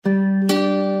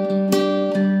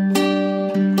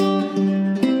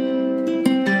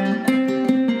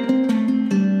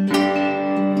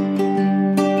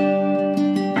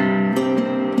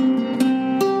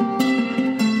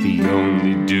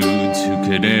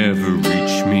ever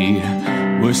reach me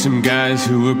were some guys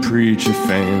who were preacher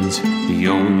fans. The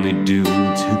only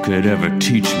dudes who could ever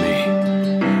teach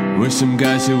me were some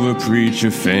guys who were preacher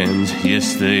fans.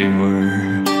 Yes, they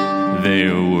were. They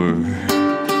were.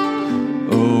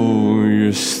 Oh,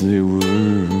 yes, they were.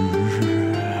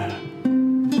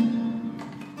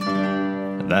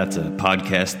 That's a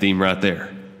podcast theme right there.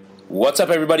 What's up,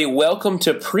 everybody? Welcome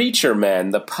to Preacher Men,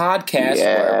 the podcast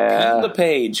where Pete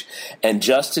LePage and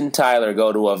Justin Tyler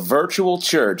go to a virtual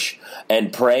church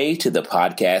and pray to the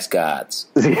podcast gods.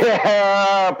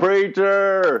 Yeah,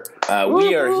 preacher!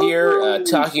 We are here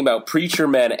talking about Preacher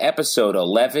Men episode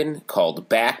 11 called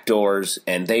Backdoors,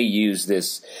 and they use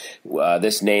this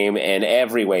name in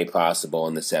every way possible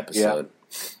in this episode.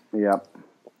 Yep.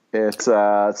 It's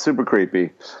super creepy.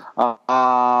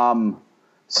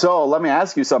 So let me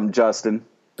ask you something, Justin.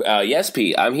 Yes,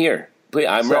 Pete, I'm here.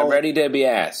 I'm ready to be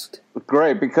asked.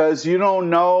 Great, because you don't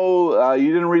know,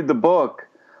 you didn't read the book.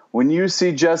 When you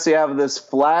see Jesse have this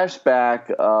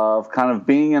flashback of kind of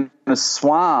being in a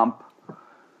swamp,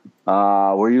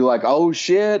 were you like, oh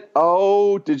shit,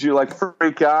 oh, did you like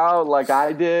freak out like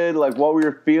I did? Like, what were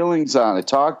your feelings on it?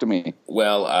 Talk to me.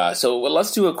 Well, so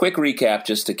let's do a quick recap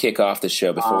just to kick off the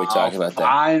show before we talk about that.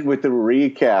 Fine with the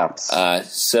recaps.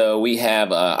 So we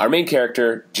have our main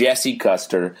character, Jesse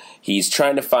Custer. He's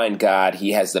trying to find God.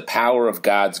 He has the power of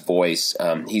God's voice.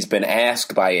 He's been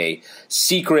asked by a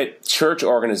secret church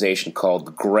organization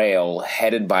called Grail,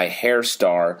 headed by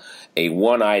Hairstar, a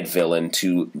one-eyed villain,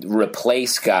 to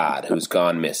replace God, who's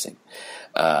gone missing.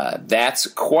 That's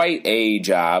quite a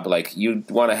job. Like, you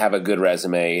want to have a good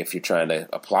resume if you're trying to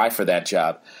apply for that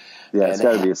job. Yeah, it's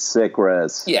got to be a sick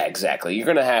res. Yeah, exactly. You're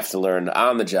going to have to learn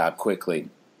on the job quickly.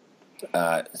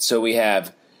 So we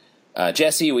have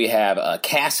Jesse. We have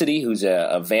Cassidy, who's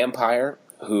a vampire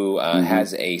who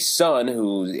has a son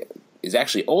who is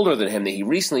actually older than him that he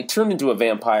recently turned into a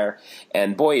vampire.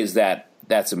 And boy,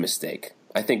 that's a mistake.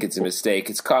 I think it's a mistake.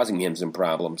 It's causing him some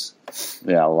problems.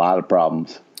 Yeah, a lot of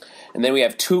problems. And then we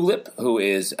have Tulip, who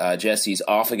is Jesse's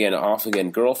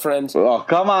off-again girlfriend. Oh,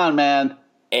 come on, man.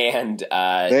 And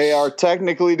they are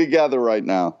technically together right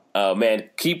now. Oh, man,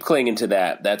 keep clinging to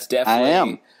that. That's definitely... I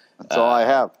am. That's all I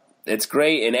have. It's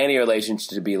great in any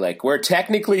relationship to be like, we're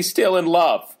technically still in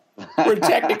love. We're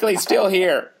technically still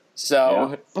here.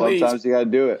 So please, sometimes you got to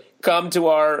do it. Come to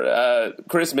our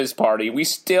Christmas party. We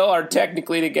still are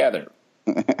technically together.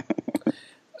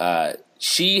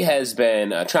 She has been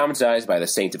traumatized by the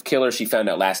Saint of Killers. She found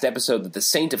out last episode that the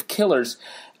Saint of Killers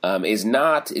is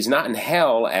not in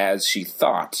hell as she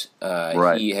thought.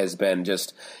 Right. He has been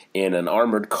just in an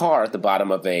armored car at the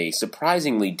bottom of a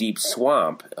surprisingly deep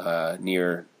swamp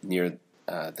near their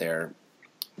New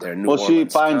Orleans. Well, she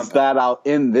finds that out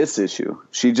in this issue.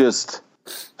 She just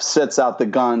sets out the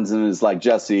guns and is like,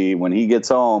 Jesse, when he gets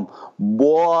home,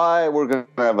 boy, we're going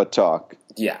to have a talk.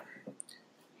 Yeah.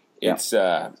 It's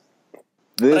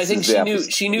but I think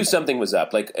she knew something was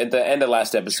up. Like at the end of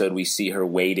last episode, we see her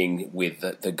waiting with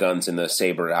the guns and the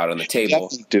saber out on the table.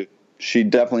 She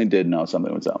definitely did know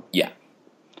something was up. Yeah.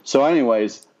 So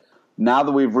anyways, now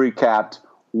that we've recapped,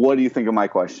 what do you think of my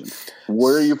question?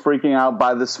 Were you freaking out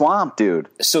by the swamp, dude?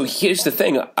 So here's the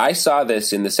thing. I saw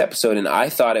this in this episode, and I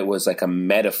thought it was like a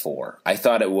metaphor. I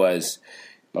thought it was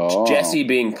Jesse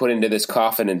being put into this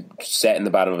coffin and set in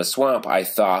the bottom of a swamp. I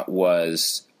thought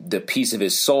was the piece of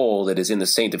his soul that is in the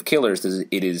Saint of Killers that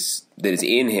is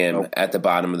in him at the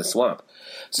bottom of the swamp.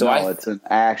 So it's an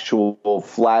actual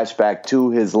flashback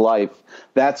to his life.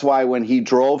 That's why when he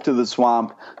drove to the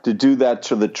swamp to do that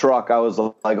to the truck, I was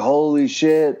like, holy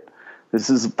shit, this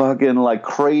is fucking like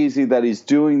crazy that he's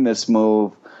doing this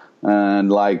move. And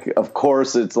like, of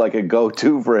course, it's like a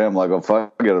go-to for him. Like, oh,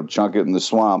 fuck it, I'll chunk it in the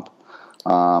swamp.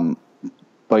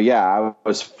 But yeah, I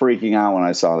was freaking out when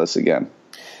I saw this again.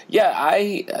 Yeah,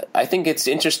 I think it's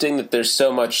interesting that there's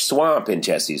so much swamp in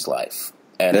Jesse's life.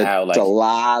 And how, like, a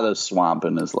lot of swamp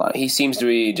in his life. He seems to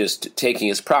be just taking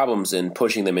his problems and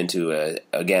pushing them into a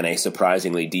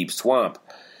surprisingly deep swamp.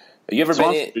 You ever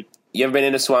been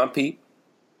in a swamp, Pete?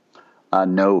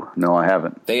 No, I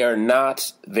haven't. They are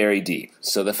not very deep.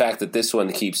 So the fact that this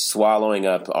one keeps swallowing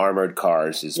up armored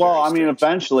cars is well. Very I mean, strange.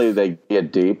 eventually they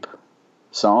get deep.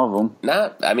 Some of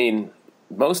them.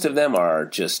 Most of them are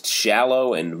just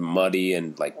shallow and muddy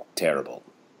and like terrible.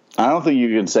 I don't think you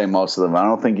can say most of them. I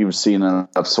don't think you've seen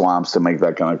enough swamps to make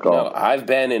that kind of call. No, I've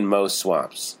been in most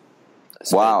swamps.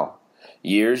 Wow.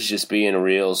 Years just being a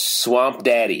real swamp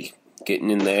daddy, getting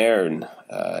in there and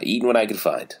eating what I could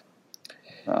find.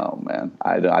 Oh, man.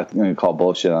 I'm going to call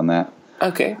bullshit on that.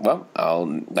 Okay, well,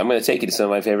 I'm going to take you to some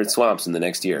of my favorite swamps in the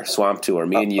next year. Swamp tour,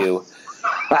 me and you.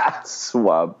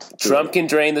 Swamp. Trump can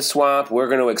drain the swamp. We're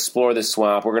going to explore the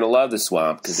swamp. We're going to love the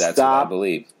swamp because that's what I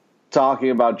believe. Talking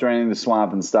about draining the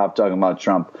swamp and stop talking about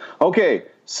Trump. Okay,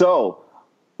 so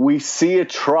we see a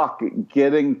truck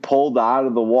getting pulled out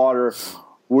of the water.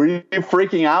 Were you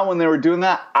freaking out when they were doing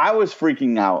that? I was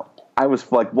freaking out. I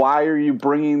was like, why are you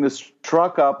bringing this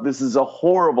truck up? This is a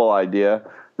horrible idea.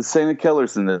 The Saint of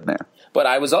Killers in there. But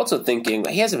I was also thinking,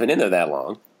 he hasn't been in there that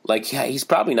long. Like, yeah, he's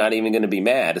probably not even going to be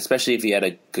mad, especially if he had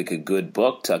a good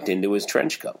book tucked into his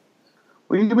trench coat.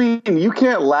 What do you mean? You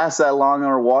can't last that long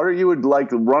underwater. You would, like,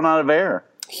 run out of air.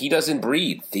 He doesn't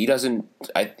breathe. He doesn't...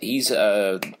 he's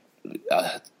a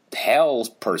hell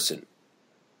person.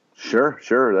 Sure.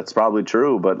 That's probably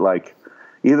true. But, like,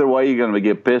 either way, you're going to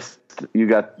get pissed.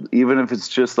 Even if it's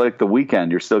just, like, the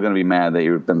weekend, you're still going to be mad that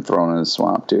you've been thrown in a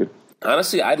swamp, dude.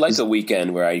 Honestly, I'd like a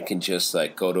weekend where I can just,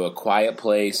 like, go to a quiet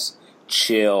place,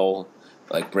 chill,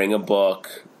 like, bring a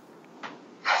book...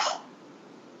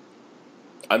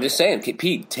 I'm just saying,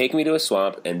 Pete, take me to a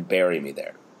swamp and bury me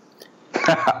there.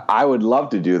 I would love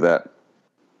to do that.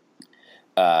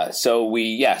 So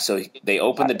they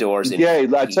open the doors.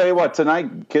 And I tell you what,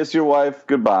 tonight, kiss your wife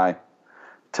goodbye.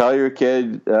 Tell your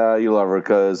kid you love her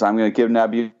because I'm going to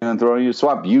kidnap you and throw you in a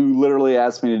swamp. You literally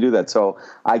asked me to do that, so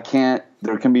I can't.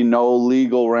 There can be no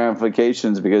legal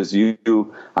ramifications because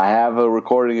I have a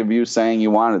recording of you saying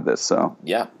you wanted this. So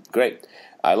yeah, great.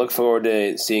 I look forward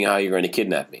to seeing how you're going to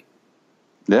kidnap me.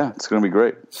 Yeah, it's going to be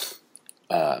great.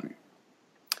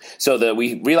 So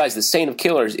we realize the Saint of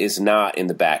Killers is not in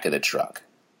the back of the truck.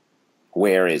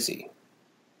 Where is he?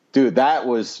 Dude, that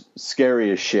was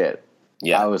scary as shit.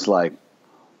 Yeah. I was like,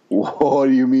 what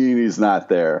do you mean he's not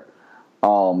there?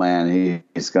 Oh, man,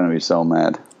 he's going to be so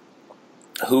mad.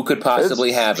 Who could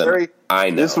possibly have him? I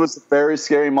know. This was a very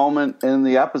scary moment in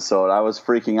the episode. I was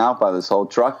freaking out by this whole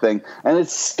truck thing, and it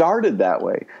started that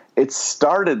way. It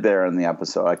started there in the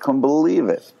episode. I couldn't believe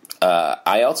it.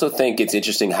 I also think it's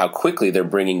interesting how quickly they're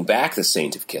bringing back the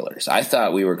Saint of Killers. I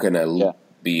thought we were going to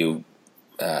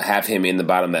have him in the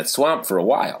bottom of that swamp for a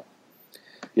while.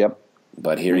 Yep.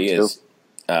 But here he is.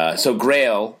 So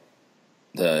Grail,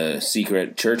 the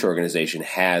secret church organization,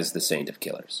 has the Saint of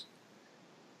Killers.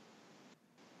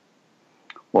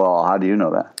 Well, how do you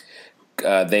know that?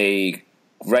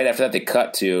 Right after that, they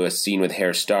cut to a scene with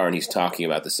Hair Star, and he's talking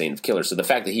about the Saint of Killers. So the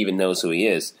fact that he even knows who he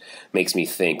is makes me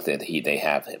think that they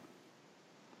have him.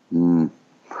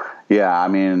 Yeah, I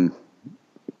mean,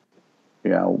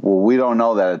 well, we don't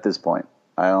know that at this point.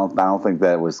 I don't think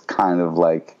that was kind of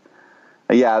like,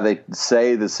 they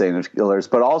say the Saint of Killers,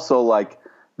 but also like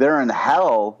they're in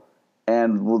hell.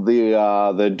 And the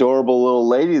adorable little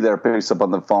lady there picks up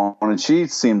on the phone, and she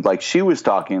seemed like she was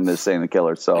talking to the Saint of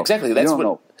Killers. So exactly, that's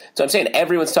what. So I'm saying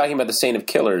everyone's talking about the Saint of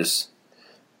Killers.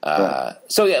 Right.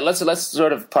 So yeah, let's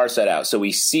sort of parse that out. So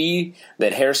we see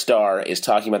that Hair Star is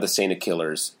talking about the Saint of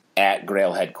Killers at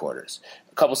Grail headquarters.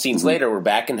 A couple scenes later, we're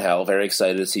back in hell, very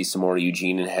excited to see some more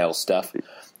Eugene and Hell stuff.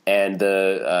 And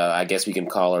I guess we can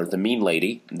call her the mean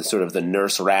lady, sort of the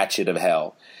Nurse Ratched of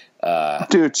hell.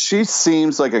 Dude, she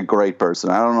seems like a great person.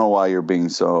 I don't know why you're being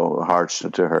so harsh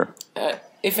to her.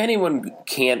 If anyone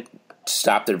can't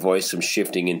stop their voice from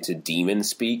shifting into demon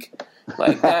speak,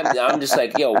 like that, I'm just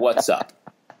like, yo, what's up?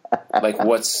 Like,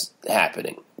 what's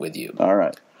happening with you? All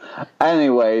right.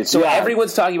 Anyways, so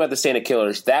everyone's talking about the Saint of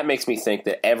Killers. That makes me think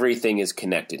that everything is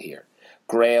connected here.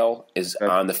 Grail is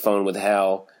on the phone with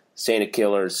Hell. Saint of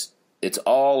Killers. It's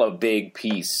all a big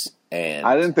piece. And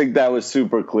I didn't think that was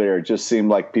super clear. It just seemed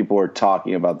like people were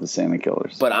talking about the Saint of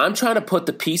Killers. But I'm trying to put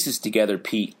the pieces together,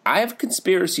 Pete. I have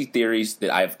conspiracy theories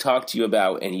that I've talked to you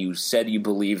about, and you said you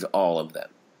believed all of them.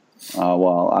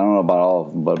 Well, I don't know about all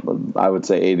of them, but I would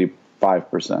say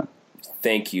 85%.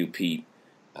 Thank you, Pete.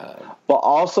 But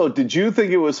also, did you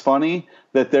think it was funny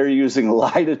that they're using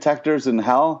lie detectors in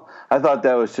hell? I thought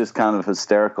that was just kind of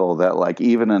hysterical that, like,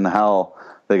 even in hell,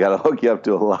 they got to hook you up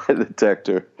to a lie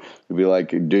detector to be like,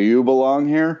 do you belong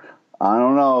here? I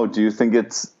don't know. Do you think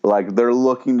it's like they're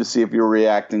looking to see if you're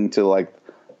reacting to, like,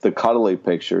 the cuddly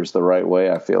pictures the right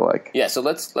way, I feel like. Yeah, so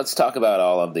let's talk about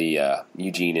all of the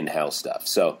Eugene in Hell stuff.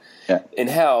 So in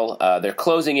Hell, they're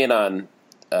closing in on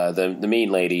the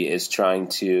mean lady is trying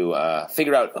to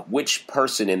figure out which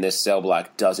person in this cell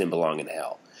block doesn't belong in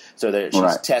Hell. So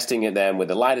she's testing them with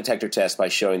a lie detector test by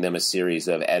showing them a series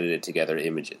of edited together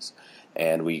images.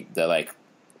 And they're like,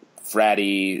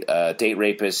 fratty, date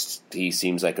rapist, he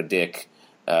seems like a dick.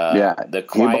 The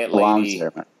quiet lady.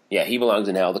 There, yeah, he belongs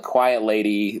in Hell. The quiet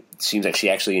lady seems like she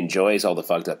actually enjoys all the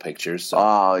fucked up pictures. So.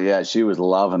 Oh, yeah, she was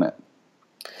loving it.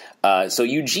 So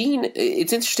Eugene,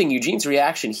 it's interesting, Eugene's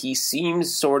reaction, he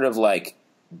seems sort of like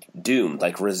doomed,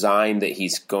 like resigned that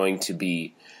he's going to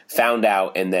be found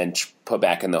out and then put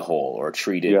back in the hole or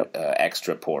treated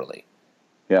extra poorly.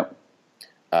 Yep.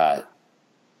 Do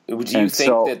you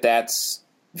think that's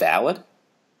valid?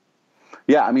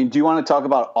 Yeah, I mean, do you want to talk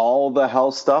about all the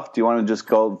hell stuff? Do you want to just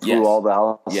go through all the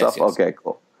hell stuff? Yes. Okay,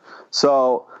 cool.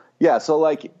 So,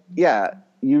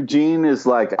 Eugene is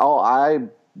like, oh, I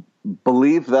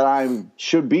believe that I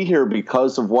should be here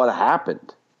because of what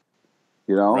happened.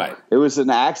 You know? Right. It was an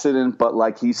accident, but,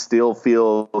 like, he still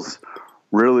feels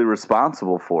really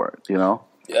responsible for it, you know?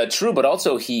 True, but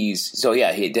also he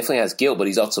definitely has guilt, but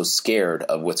he's also scared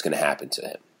of what's going to happen to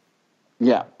him.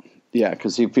 Yeah,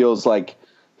 because he feels like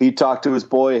he talked to his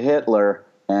boy Hitler,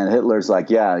 and Hitler's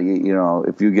like, yeah, you know,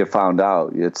 if you get found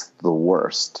out, it's the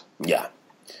worst. Yeah.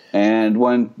 And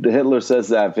when Hitler says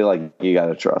that, I feel like you got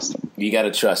to trust him. You got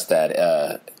to trust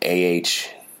that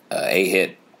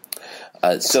A-hit.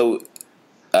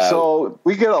 So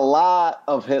we get a lot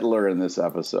of Hitler in this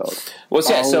episode. What's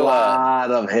that? A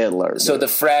lot of Hitler. So dude. The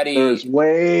fratty... There's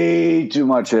way too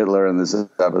much Hitler in this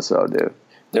episode, dude.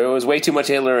 There was way too much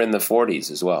Hitler in the 40s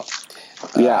as well.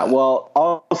 Yeah, well,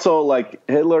 also, like,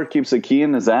 Hitler keeps a key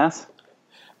in his ass?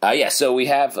 So we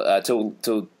have,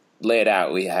 to lay it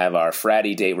out, we have our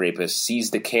fratty date rapist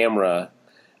sees the camera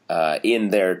in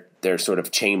their sort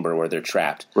of chamber where they're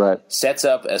trapped. Right. Sets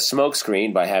up a smoke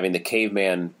screen by having the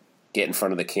caveman get in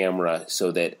front of the camera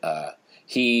so that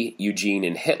he, Eugene,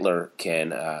 and Hitler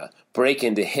can break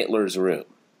into Hitler's room.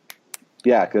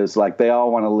 Yeah, because, like, they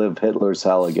all want to live Hitler's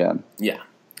hell again. Yeah.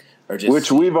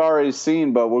 Which we've already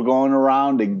seen, but we're going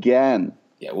around again.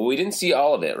 Yeah, well, we didn't see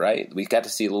all of it, right? We got to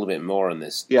see a little bit more in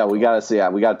this. Yeah, we got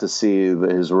to see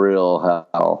his real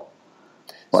hell,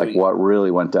 like what really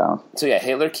went down. So yeah,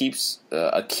 Hitler keeps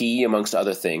a key amongst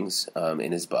other things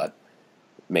in his butt.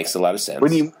 Makes a lot of sense. What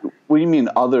do you mean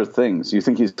other things? You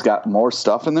think he's got more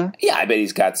stuff in there? Yeah, I bet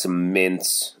he's got some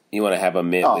mints. You want to have a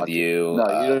mint with you?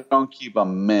 No, you don't keep a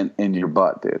mint in your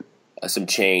butt, dude. Some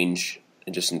change.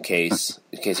 Just in case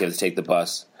you have to take the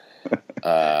bus.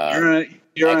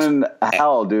 You're in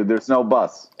hell, dude. There's no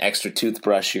bus. Extra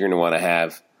toothbrush you're going to want to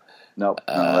have. Nope.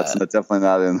 No, that's definitely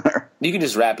not in there. You can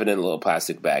just wrap it in a little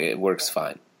plastic bag. It works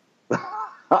fine.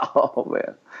 Oh,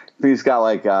 man. He's got,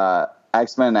 like,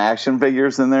 X-Men action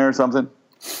figures in there or something?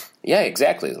 Yeah,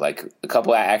 exactly. Like a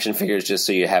couple of action figures just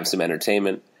so you have some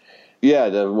entertainment. Yeah,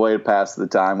 the way to pass the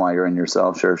time while you're in your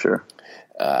cell. Sure.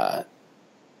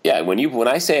 Yeah, when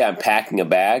I say I'm packing a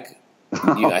bag,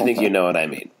 I think you know what I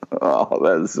mean. Oh,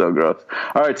 that is so gross.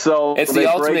 All right, so it's the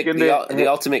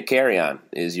ultimate carry-on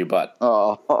is your butt.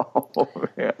 Oh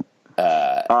man.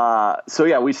 So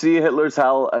yeah, we see Hitler's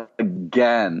hell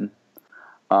again,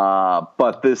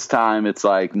 but this time it's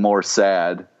like more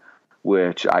sad,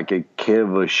 which I could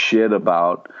give a shit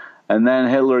about. And then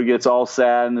Hitler gets all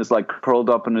sad and is like curled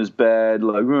up in his bed,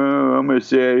 like, oh, I'm a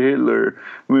sad Hitler.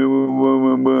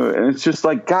 And it's just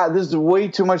like, God, this is way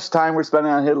too much time we're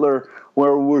spending on Hitler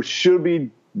where we should be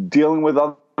dealing with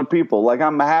other people. Like,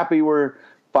 I'm happy we're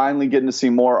finally getting to see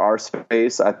more our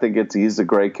space. I think he's a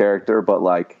great character, but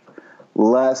like,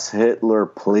 less Hitler,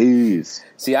 please.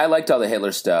 See, I liked all the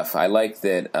Hitler stuff. I like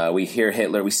that we hear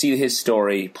Hitler. We see his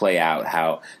story play out,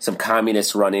 how some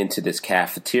communists run into this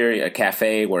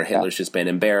cafe where Hitler's just been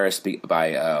embarrassed by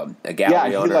a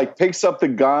gallery owner. He like picks up the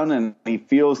gun and he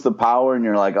feels the power and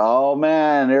you're like, oh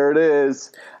man, there it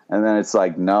is. And then it's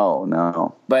like,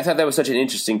 no. But I thought that was such an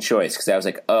interesting choice because I was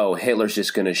like, oh, Hitler's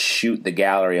just going to shoot the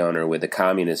gallery owner with a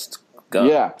communist gun.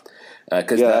 Yeah.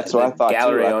 That's what I thought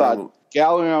too.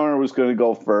 Gallery owner was going to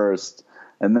go first,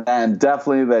 and then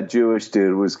definitely that Jewish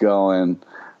dude was going.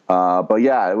 But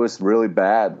yeah, it was really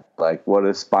bad. Like, what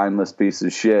a spineless piece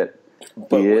of shit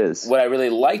he is. What I really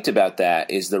liked about that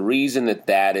is the reason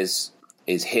that is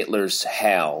Hitler's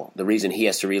hell. The reason he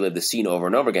has to relive the scene over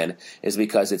and over again is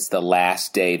because it's the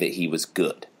last day that he was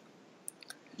good.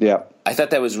 Yeah, I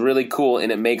thought that was really cool,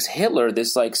 and it makes Hitler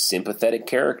this like sympathetic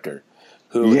character.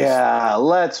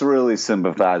 Let's really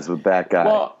sympathize with that guy.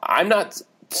 Well, I'm not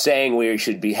saying we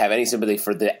should have any sympathy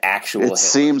for the actual Hitler. It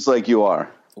seems like you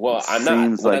are. Well, I'm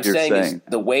not. What I'm saying is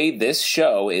the way this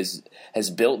show has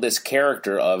built this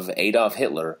character of Adolf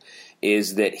Hitler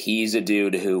is that he's a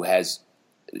dude who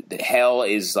hell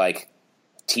is like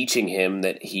teaching him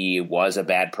that he was a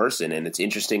bad person, and it's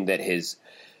interesting that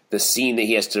the scene that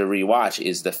he has to rewatch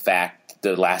is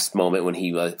the last moment when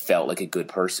he felt like a good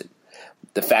person.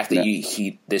 The fact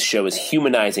that this show is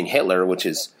humanizing Hitler, which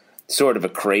is sort of a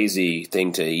crazy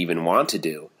thing to even want to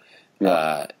do,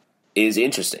 is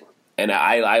interesting. And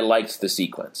I liked the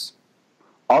sequence.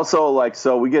 Also, like,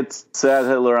 so we get sad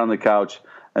Hitler on the couch,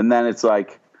 and then it's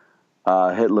like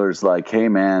Hitler's like, hey,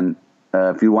 man,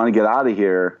 if you want to get out of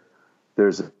here,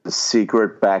 there's a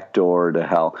secret back door to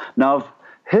hell. Now, if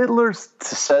Hitler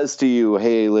says to you,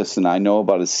 hey, listen, I know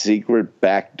about a secret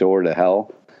back door to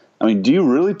hell, I mean, do you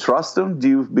really trust him? Do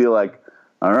you be like,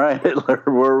 all right, Hitler,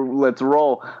 let's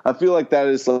roll? I feel like that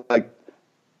is like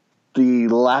the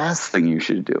last thing you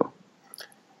should do.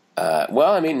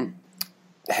 Well, I mean,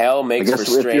 hell makes for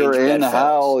strange if you're in bedfellows.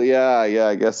 hell, yeah,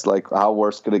 I guess like how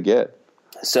worse could it get?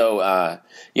 So,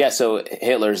 so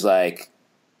Hitler's like,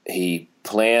 he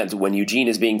plans, when Eugene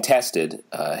is being tested,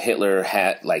 Hitler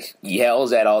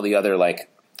yells at all the other like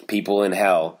people in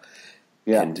hell.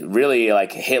 Yeah. And really,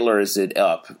 like, Hitler's it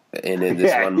up in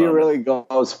this one moment. He really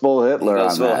goes full Hitler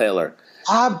on that. Hitler.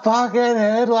 I'm fucking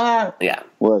Hitler. Yeah.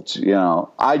 Which,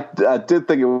 I did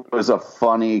think it was a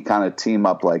funny kind of team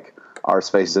up, like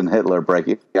Arseface and Hitler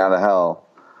breaking out of hell.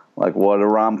 Like, what a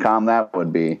rom-com that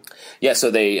would be. Yeah, so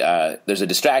there's a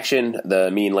distraction. The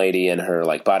mean lady and her,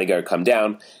 like, bodyguard come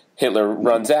down. Hitler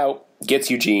runs out, gets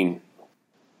Eugene,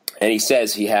 and he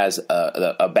says he has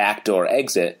a backdoor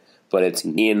exit, but it's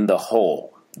in the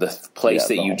hole, the place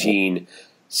that Eugene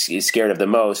is scared of the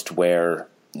most, where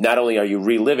not only are you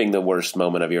reliving the worst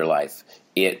moment of your life,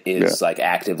 it is like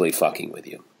actively fucking with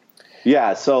you.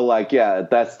 Yeah, so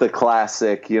that's the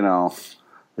classic,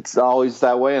 it's always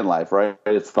that way in life, right?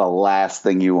 It's the last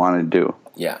thing you want to do.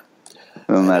 Yeah.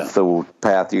 And that's the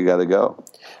path you got to go.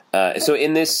 So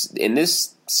in this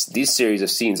series of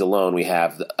scenes alone, we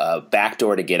have a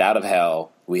backdoor to get out of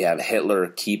hell. We have Hitler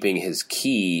keeping his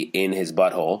key in his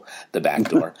butthole, the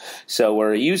backdoor. So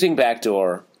we're using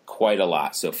backdoor quite a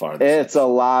lot so far. It's a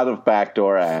lot of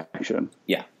backdoor action.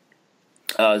 Yeah.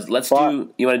 You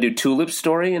want to do Tulip's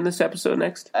story in this episode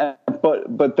next?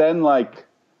 But then, like,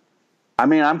 I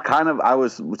mean, I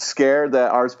was scared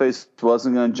that Arseface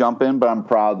wasn't going to jump in, but I'm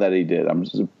proud that he did. I'm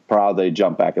just proud that he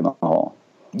jumped back in the hole.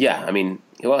 Yeah, I mean,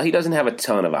 well, he doesn't have a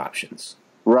ton of options.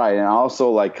 Right, and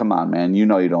also, like, come on, man, you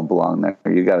don't belong there.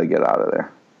 You got to get out of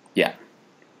there. Yeah.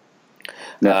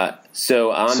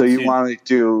 So you want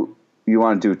to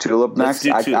do Tulip next?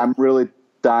 I'm really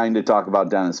dying to talk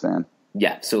about Dennis, man.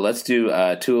 Yeah, so let's do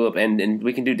Tulip, and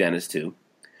we can do Dennis too.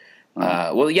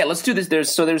 Let's do this.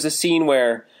 There's a scene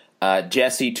where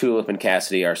Jesse, Tulip, and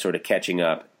Cassidy are sort of catching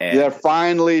up, and they're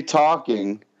finally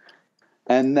talking.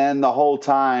 And then the whole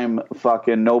time,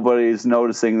 fucking nobody's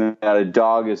noticing that a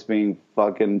dog is being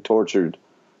fucking tortured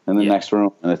in the next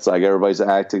room. And it's like everybody's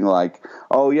acting like,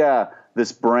 oh, yeah,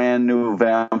 this brand new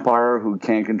vampire who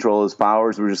can't control his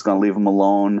powers, we're just going to leave him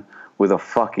alone with a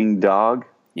fucking dog.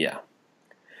 Yeah.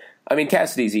 I mean,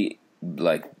 Cassidy's,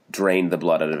 drained the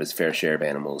blood out of his fair share of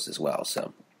animals as well,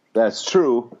 so. That's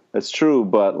true.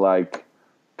 But, like,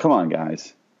 come on,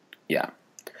 guys. Yeah.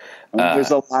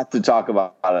 There's a lot to talk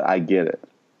about it. I get it.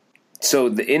 So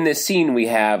in this scene, we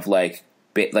have like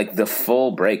the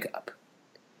full breakup.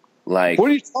 Like,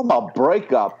 what are you talking about?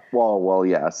 Breakup? Well,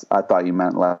 yes. I thought you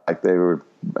meant like they were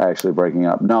actually breaking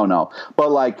up. No.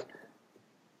 But like,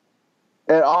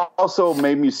 it also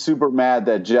made me super mad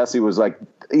that Jesse was like,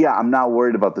 "Yeah, I'm not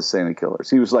worried about the Santa killers."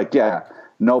 He was like, "Yeah,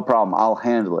 no problem. I'll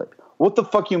handle it." What the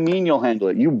fuck you mean you'll handle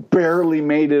it? You barely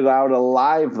made it out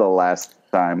alive the last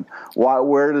time.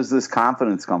 Where does this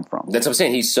confidence come from? That's what I'm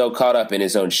saying. He's so caught up in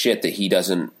his own shit that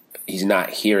he's not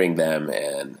hearing them.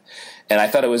 And I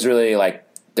thought it was really like,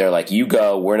 they're like, you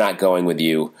go, we're not going with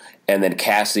you. And then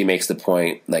Cassidy makes the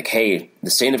point like, hey,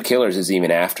 the Saint of Killers is even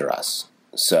after us.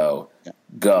 So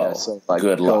go. Yeah, so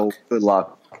good luck. Good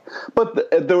luck.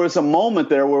 But there was a moment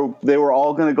there where they were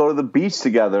all going to go to the beach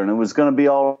together and it was going to be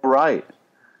all right.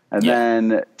 And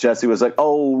then Jesse was like,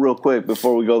 oh, real quick,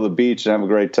 before we go to the beach and have a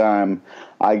great time,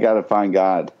 I got to find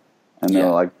God. And they're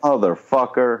like,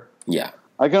 motherfucker. Yeah.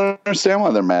 I can understand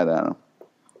why they're mad at him.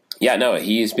 Yeah, no,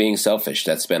 he's being selfish.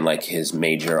 That's been like his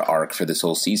major arc for this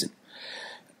whole season.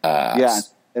 And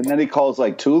then he calls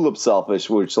like Tulip selfish,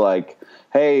 which like,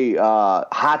 hey,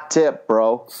 hot tip,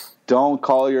 bro. Don't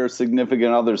call your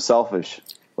significant other selfish.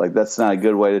 Like, that's not a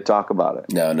good way to talk about it.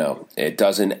 No. It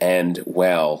doesn't end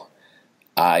well.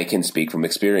 I can speak from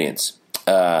experience.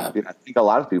 I think a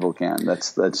lot of people can.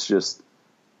 That's just.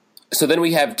 So then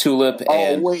we have Tulip.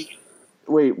 And wait.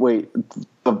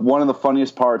 One of the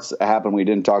funniest parts happened. We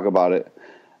didn't talk about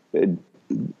it.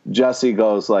 Jesse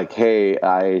goes like, "Hey,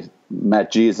 I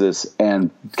met Jesus," and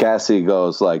Cassie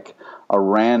goes like, "A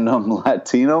random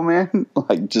Latino man,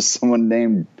 like just someone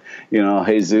named,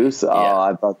 Jesus." Yeah. Oh,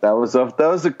 I thought that was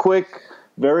a quick.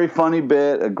 Very funny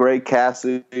bit, a great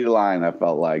Cassidy line, I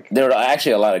felt like. There were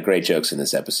actually a lot of great jokes in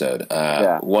this episode.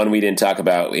 One we didn't talk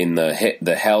about in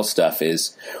the hell stuff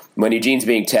is when Eugene's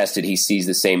being tested, he sees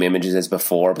the same images as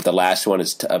before, but the last one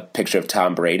is a picture of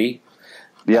Tom Brady,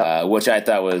 which I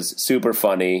thought was super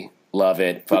funny. Love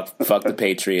it. Fuck the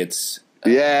Patriots.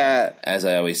 As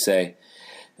I always say.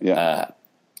 Yeah.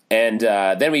 And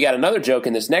then we got another joke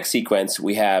in this next sequence.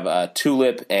 We have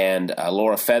Tulip and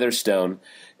Laura Featherstone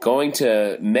going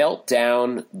to melt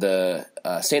down the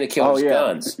Santa Killer's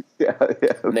guns.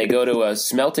 And they go to a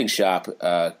smelting shop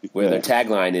where their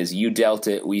tagline is, "You dealt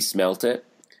it, we smelt it."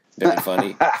 Very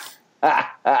funny.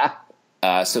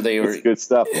 So That's good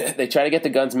stuff. They try to get the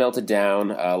guns melted down.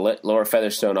 Laura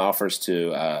Featherstone offers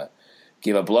to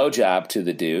give a blowjob to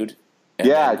the dude. And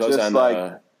then goes just on like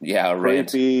a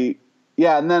rant.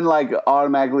 Yeah, and then like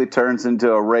automatically turns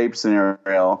into a rape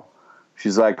scenario.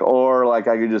 She's like, or like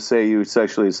I could just say you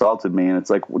sexually assaulted me, and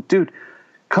it's like, well, dude,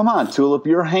 come on, Tulip,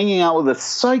 you're hanging out with a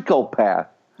psychopath.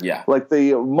 Yeah, like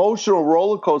the emotional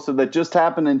roller coaster that just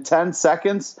happened in 10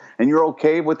 seconds, and you're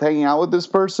okay with hanging out with this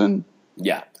person?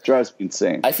 Yeah, drives me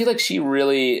insane. I feel like she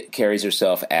really carries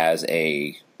herself as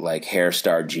a like hair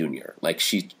star junior. Like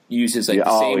she uses like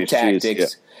the same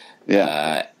tactics.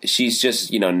 She's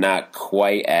just not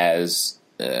quite as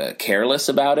careless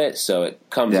about it, so it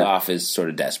comes off as sort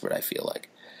of desperate, I feel like.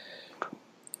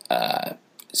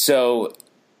 So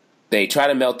they try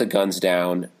to melt the guns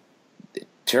down. It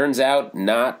turns out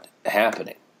not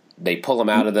happening. They pull them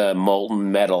out of the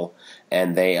molten metal,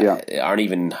 and they aren't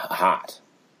even hot.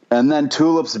 And then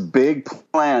Tulip's big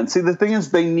plan. See, the thing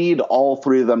is they need all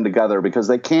three of them together because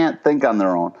they can't think on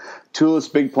their own. Tulip's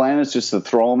big plan is just to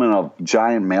throw them in a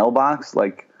giant mailbox.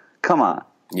 Like, come on.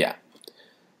 Yeah.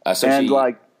 Oh,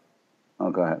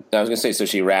 go ahead. I was going to say, so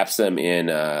she wraps them in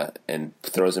and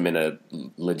throws them in a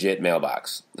legit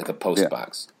mailbox, like a post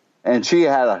box. And she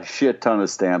had a shit ton of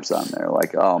stamps on there.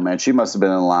 Like, oh, man, she must have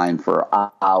been in line for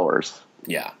hours.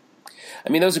 Yeah. I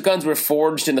mean, those guns were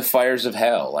forged in the fires of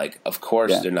hell. Like, of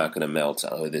course they're not going to melt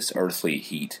this earthly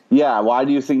heat. Yeah, why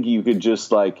do you think you could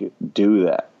just, like, do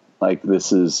that? Like,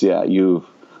 this is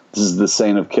the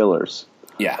saint of killers.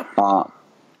 Yeah.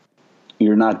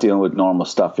 You're not dealing with normal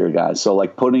stuff here, guys. So,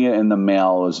 like, putting it in the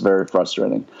mail was very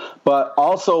frustrating. But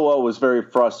also what was very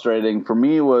frustrating for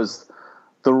me was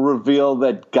the reveal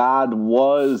that God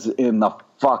was in the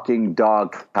fucking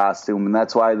dog costume. And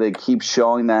that's why they keep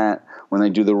showing that when they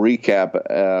do the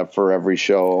recap for every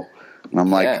show. And I'm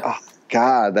like, oh,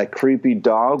 God, that creepy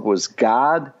dog was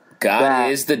God? God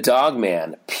is the dog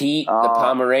man. Pete, the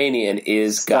Pomeranian,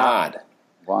 is God.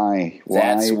 Why?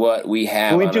 That's what we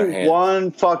have. Can we do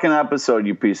one fucking episode,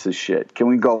 you piece of shit? Can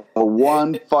we go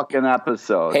one fucking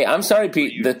episode? Hey, I'm sorry,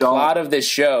 Pete. The plot of this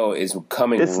show is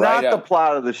coming right up. It's not the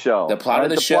plot of the show. The plot of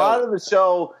the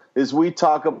show is we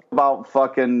talk about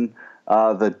fucking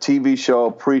the TV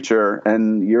show Preacher,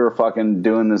 and you're fucking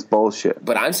doing this bullshit.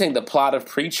 But I'm saying the plot of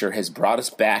Preacher has brought us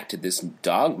back to this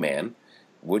dog man,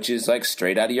 which is like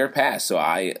straight out of your past. So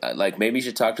I like maybe you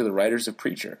should talk to the writers of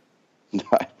Preacher.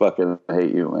 I fucking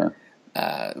hate you, man.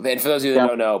 And for those of you that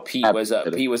don't know, Pete was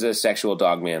a sexual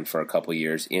dog man for a couple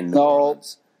years in New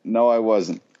Orleans. No, I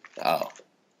wasn't. Oh,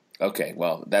 okay.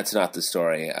 Well, that's not the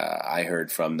story I heard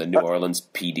from the New Orleans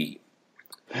PD.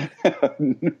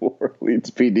 New Orleans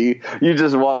PD. You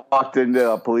just walked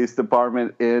into a police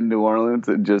department in New Orleans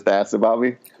and just asked about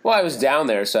me? Well, I was down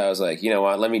there, so I was like, you know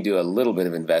what? Let me do a little bit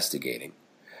of investigating.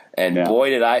 And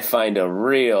boy, did I find a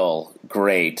real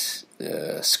great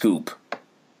scoop.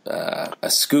 A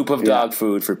scoop of dog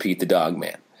food for Pete the Dog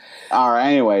Man. All right,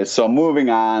 anyway, so moving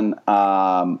on.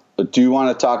 Do you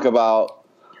want to talk about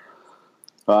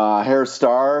Hair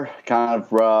Star kind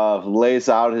of lays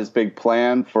out his big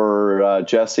plan for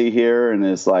Jesse here and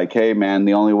is like, hey, man,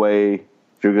 the only way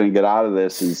if you're going to get out of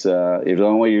this is the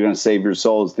only way you're going to save your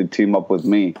soul is to team up with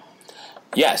me.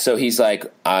 Yeah, so he's like,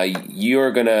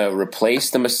 you're going to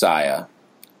replace the Messiah,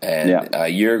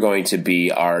 and you're going to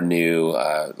be our new,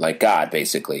 like God,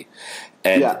 basically.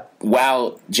 And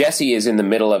while Jesse is in the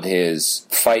middle of his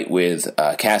fight with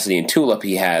Cassidy and Tulip,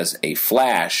 he has a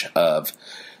flash of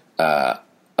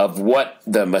what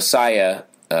the Messiah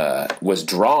was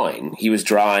drawing. He was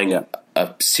drawing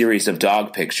a series of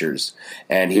dog pictures,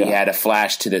 and he had a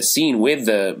flash to the scene with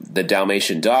the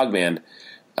Dalmatian dog man,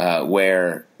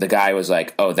 where the guy was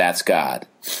like, oh, that's God.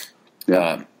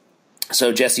 Yeah.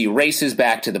 So Jesse races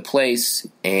back to the place,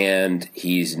 and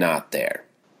he's not there.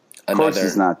 Of course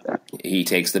he's not there. He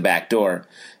takes the back door,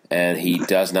 and he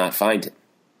does not find him.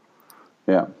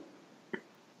 Yeah.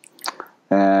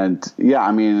 And,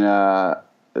 I mean,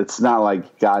 it's not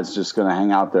like God's just going to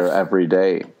hang out there every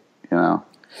day, you know?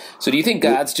 So do you think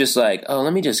God's just like, oh,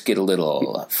 let me just get a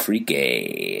little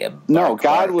freaky? No,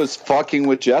 God was fucking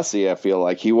with Jesse, I feel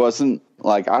like. He wasn't,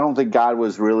 like, I don't think God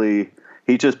was really,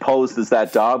 he just posed as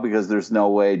that dog because there's no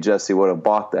way Jesse would have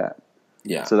bought that.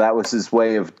 Yeah. So that was his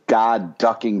way of God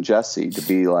ducking Jesse to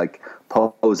be like,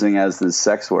 posing as this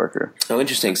sex worker. Oh,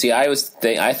 interesting. See, I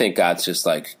think God's just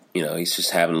like, he's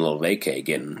just having a little vacay,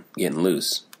 getting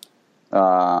loose.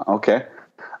 Okay.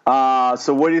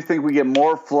 So what do you think? We get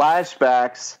more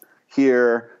flashbacks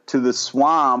here to the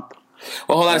swamp.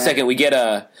 Well, hold on a second. We get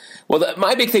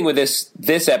my big thing with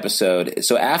this episode,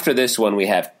 so after this one, we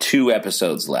have 2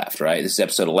 episodes left, right? This is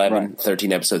episode 11, right.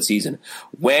 13-episode season.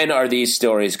 When are these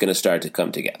stories going to start to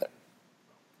come together?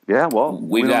 Yeah, well,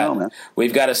 we've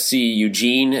got to see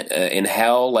Eugene in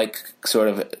hell, like, sort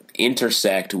of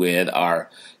intersect with our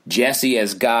Jesse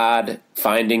as God,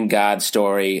 finding God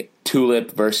story,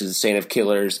 Tulip versus the Saint of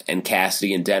Killers, and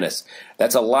Cassidy and Dennis.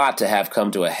 That's a lot to have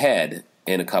come to a head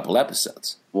in a couple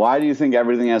episodes. Why do you think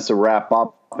everything has to wrap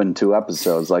up in 2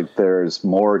 episodes? Like, there's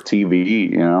more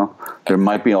TV, There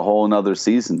might be a whole another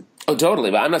season. Oh,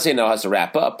 totally. But I'm not saying it all has to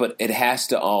wrap up, but it has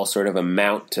to all sort of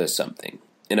amount to something.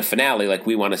 In a finale, like,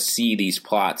 we want to see these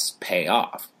plots pay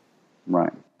off.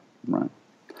 Right.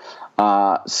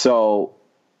 So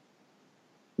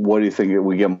what do you think?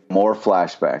 We get more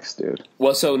flashbacks, dude?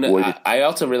 Well, so I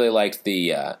also really liked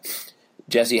the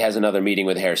Jesse has another meeting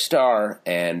with Herr Starr,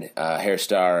 and Herr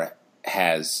Starr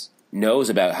knows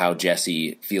about how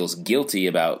Jesse feels guilty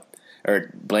about, or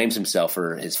blames himself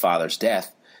for his father's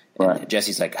death. And right.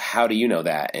 Jesse's like, how do you know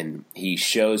that? And he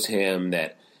shows him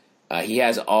that he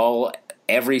has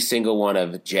every single one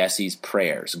of Jesse's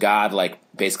prayers. God, like,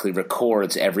 basically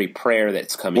records every prayer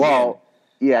that's coming in.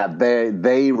 Yeah,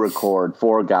 they record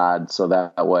for God, so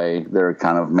that way they're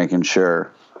kind of making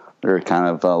sure they're kind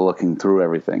of looking through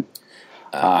everything.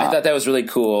 I thought that was really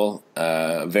cool.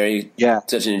 Such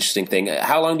an interesting thing.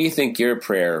 How long do you think your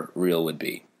prayer reel would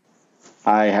be?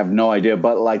 I have no idea,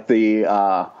 but like the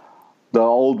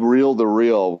old reel to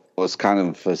reel was kind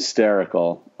of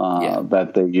hysterical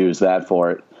that they used that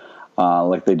for it.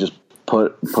 Like they just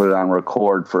put it on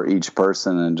record for each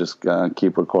person and just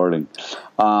keep recording.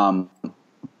 But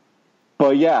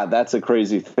yeah, that's a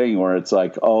crazy thing where it's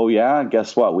like, oh yeah,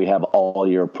 guess what? We have all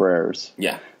your prayers.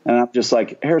 Yeah. And I'm just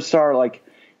like, Herr Starr, like,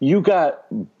 you got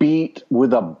beat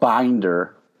with a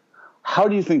binder. How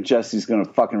do you think Jesse's going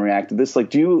to fucking react to this? Like,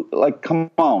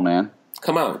 come on, man.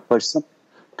 Come on. Like,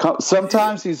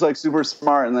 sometimes he's like super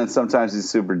smart and then sometimes he's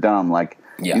super dumb. Like,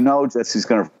 Jesse's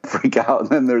going to freak out. And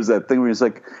then there's that thing where he's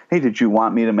like, hey, did you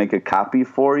want me to make a copy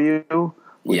for you?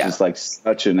 Which is like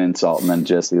such an insult. And then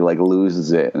Jesse like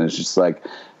loses it. And it's just like,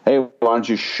 hey, why don't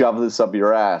you shove this up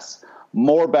your ass?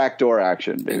 More backdoor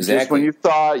action. Exactly. Just when you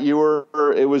thought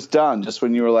it was done. Just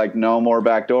when you were like, no more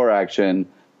backdoor action,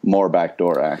 more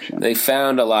backdoor action. They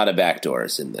found a lot of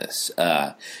backdoors in this.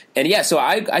 So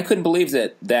I couldn't believe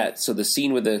that. So the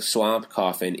scene with the swamp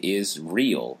coffin is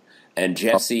real. And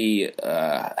Jesse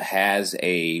has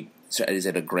is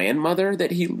it a grandmother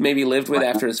that he maybe lived with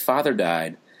after his father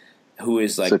died, who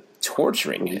is like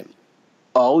torturing him.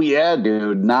 Oh yeah,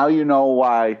 dude. Now you know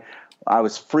why I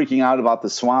was freaking out about the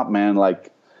swamp, man.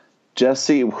 Like,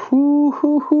 Jesse,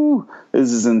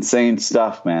 this is insane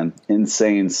stuff, man.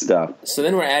 Insane stuff. So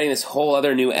then we're adding this whole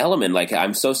other new element. Like,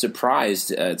 I'm so surprised.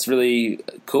 It's really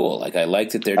cool. Like, I like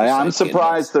that they're just I'm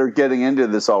surprised they're getting into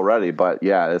this already, but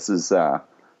yeah, it's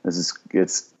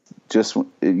just,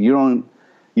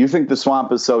 you think the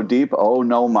swamp is so deep? Oh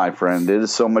no, my friend. It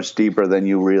is so much deeper than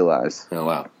you realize. Oh,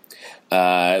 wow.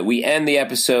 We end the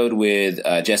episode with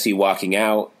Jesse walking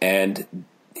out, and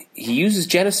he uses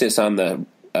Genesis on the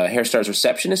Herr Starr's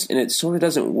receptionist, and it sort of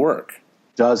doesn't work.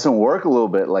 Doesn't work a little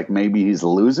bit. Like maybe he's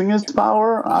losing his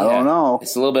power? I don't know.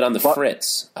 It's a little bit on the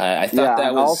fritz. I thought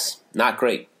that was not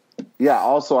great. Yeah,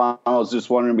 also I was just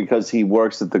wondering, because he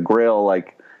works at the Grail,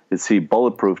 like, is he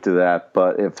bulletproof to that?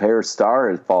 But if Herr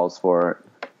Starr falls for it,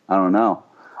 I don't know.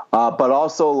 But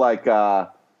also, like,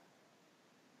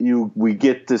 we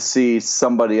get to see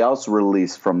somebody else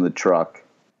released from the truck.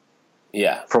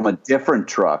 Yeah. From a different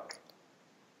truck.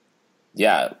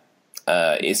 Yeah.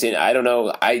 I don't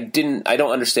know. I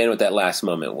don't understand what that last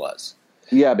moment was.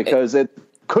 Yeah, because it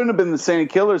couldn't have been the Saint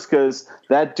Killers, because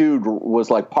that dude was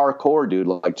like parkour dude,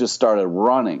 like just started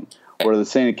running, where the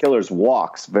Saint Killers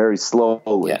walks very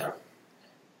slowly. Yeah.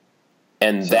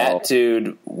 And that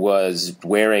dude was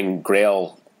wearing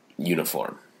Grail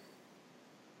uniform.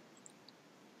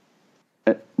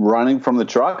 Running from the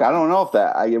truck? I don't know if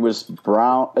it was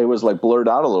brown. It was like blurred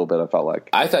out a little bit, I felt like.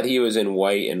 I thought he was in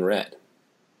white and red.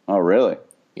 Oh, really?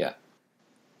 Yeah.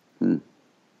 I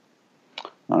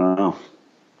don't know.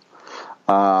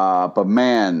 But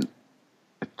man,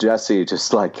 Jesse,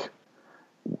 just like,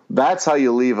 that's how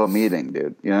you leave a meeting,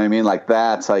 dude. You know what I mean? Like,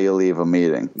 that's how you leave a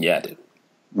meeting. Yeah, dude.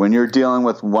 When you're dealing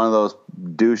with one of those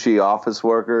douchey office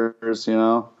workers,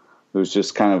 who's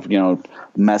just kind of,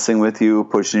 messing with you,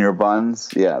 pushing your buttons,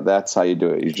 yeah, that's how you do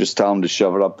it. You just tell them to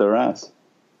shove it up their ass.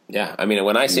 Yeah, I mean,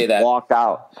 when I say that, walk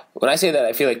out. When I say that,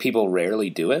 I feel like people rarely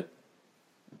do it,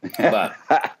 but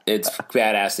it's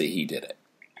badass that he did it.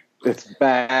 It's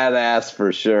badass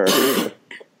for sure.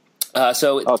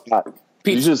 So, oh, God.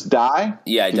 Did you just die?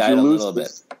 Yeah, I died a little bit.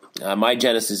 My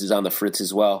Genesis is on the fritz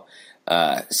as well.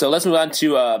 So let's move on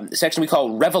to a section we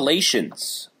call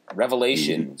Revelations.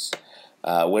 Revelations,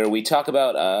 where we talk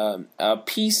about a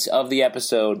piece of the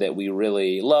episode that we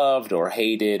really loved or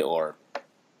hated or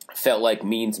felt like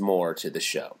means more to the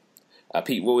show.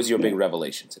 Pete, what was your big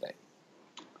revelation today?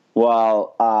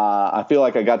 Well, I feel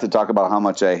like I got to talk about how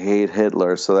much I hate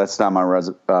Hitler, so that's not my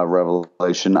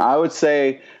revelation. I would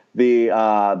say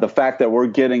the fact that we're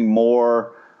getting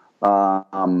more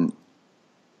of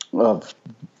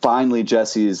finally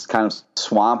Jesse's kind of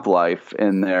swamp life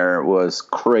in there was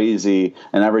crazy,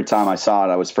 and every time I saw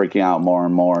it, I was freaking out more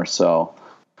and more. So,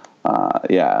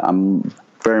 I'm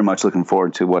very much looking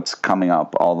forward to what's coming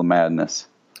up, all the madness.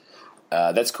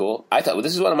 That's cool. I thought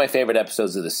this is one of my favorite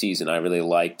episodes of the season. I really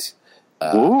liked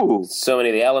so many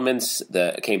of the elements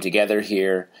that came together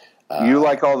here. You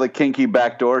like all the kinky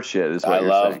backdoor shit, is what you're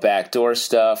saying. I love backdoor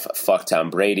stuff. Fuck Tom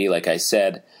Brady, like I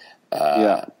said.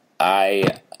 I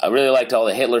really liked all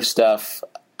the Hitler stuff.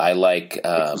 I like... it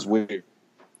was weird.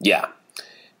 Yeah.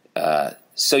 I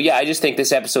just think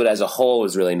this episode as a whole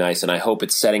was really nice, and I hope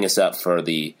it's setting us up for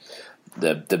the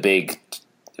big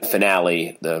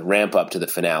finale, the ramp up to the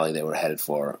finale that we're headed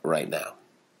for right now.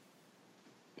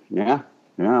 Yeah.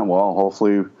 Well,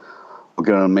 hopefully we'll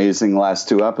get an amazing last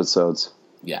 2 episodes.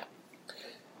 Yeah.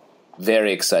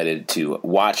 Very excited to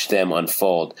watch them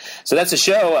unfold. So that's the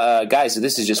show, guys.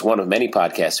 This is just one of many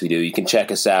podcasts we do. You can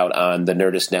check us out on the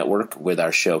Nerdist Network with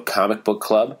our show Comic Book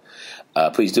Club.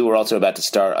 Please do. We're also about to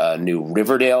start a new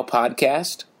Riverdale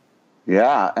podcast.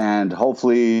 Yeah, and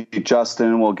hopefully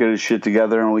Justin will get his shit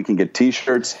together and we can get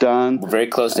T-shirts done. We're very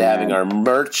close to having our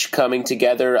merch coming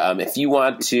together. If you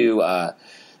want to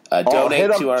donate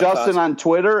hit up to our Justin on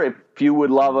Twitter if you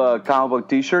would love a comic book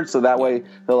T-shirt, so that way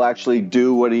he'll actually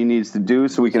do what he needs to do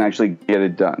so we can actually get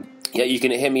it done. Yeah, you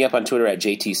can hit me up on Twitter at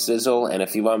JTSizzle, and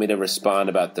if you want me to respond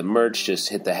about the merch, just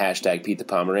hit the hashtag Pete the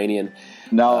Pomeranian.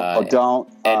 No, don't.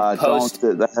 Don't.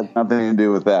 That has nothing to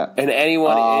do with that. And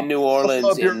anyone in New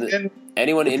Orleans,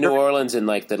 anyone in New Orleans in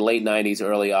like the late 90s,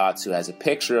 early aughts who has a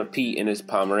picture of Pete in his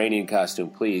Pomeranian costume,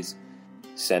 please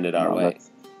send it our way.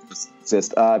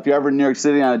 If you're ever in New York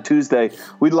City on a Tuesday,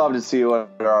 we'd love to see you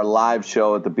at our live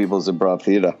show at the People's Improv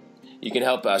Theater. You can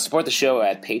help support the show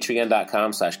at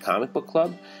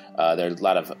patreon.com/comicbookclub. There's a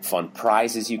lot of fun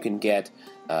prizes you can get.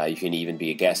 You can even be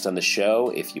a guest on the show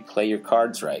if you play your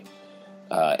cards right.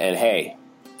 And hey,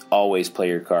 always play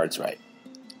your cards right.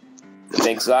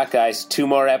 Thanks a lot, guys. 2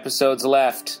 more episodes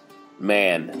left.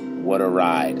 Man, what a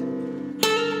ride.